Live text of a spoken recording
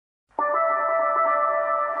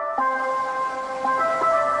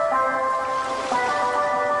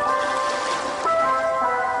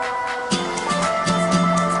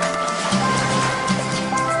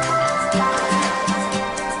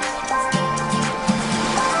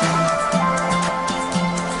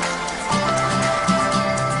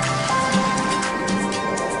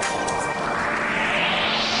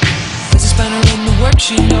In the works,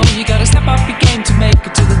 you know you gotta step up your game to make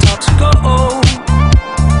it to the top, so go.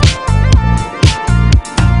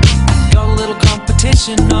 Got a little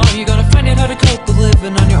competition, no, you gotta find out how to cope with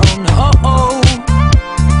living on your own.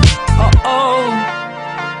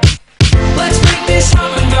 Let's make this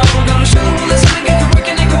happen, girl. We're gonna show the world that's gonna get the work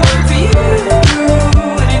and it can work for you,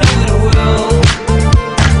 and you know that it will.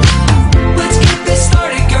 Let's get this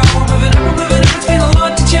started, girl. We're moving up, it's been a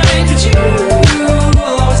lot to change, but you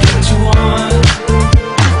will always get what you want.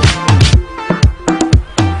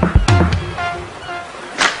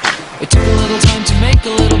 It took a little time to make a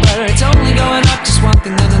little better. It's only going up, just one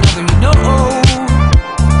thing then another.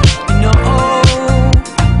 You know.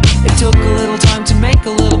 It took a little time to make a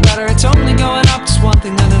little better. It's only going up, just one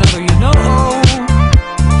thing then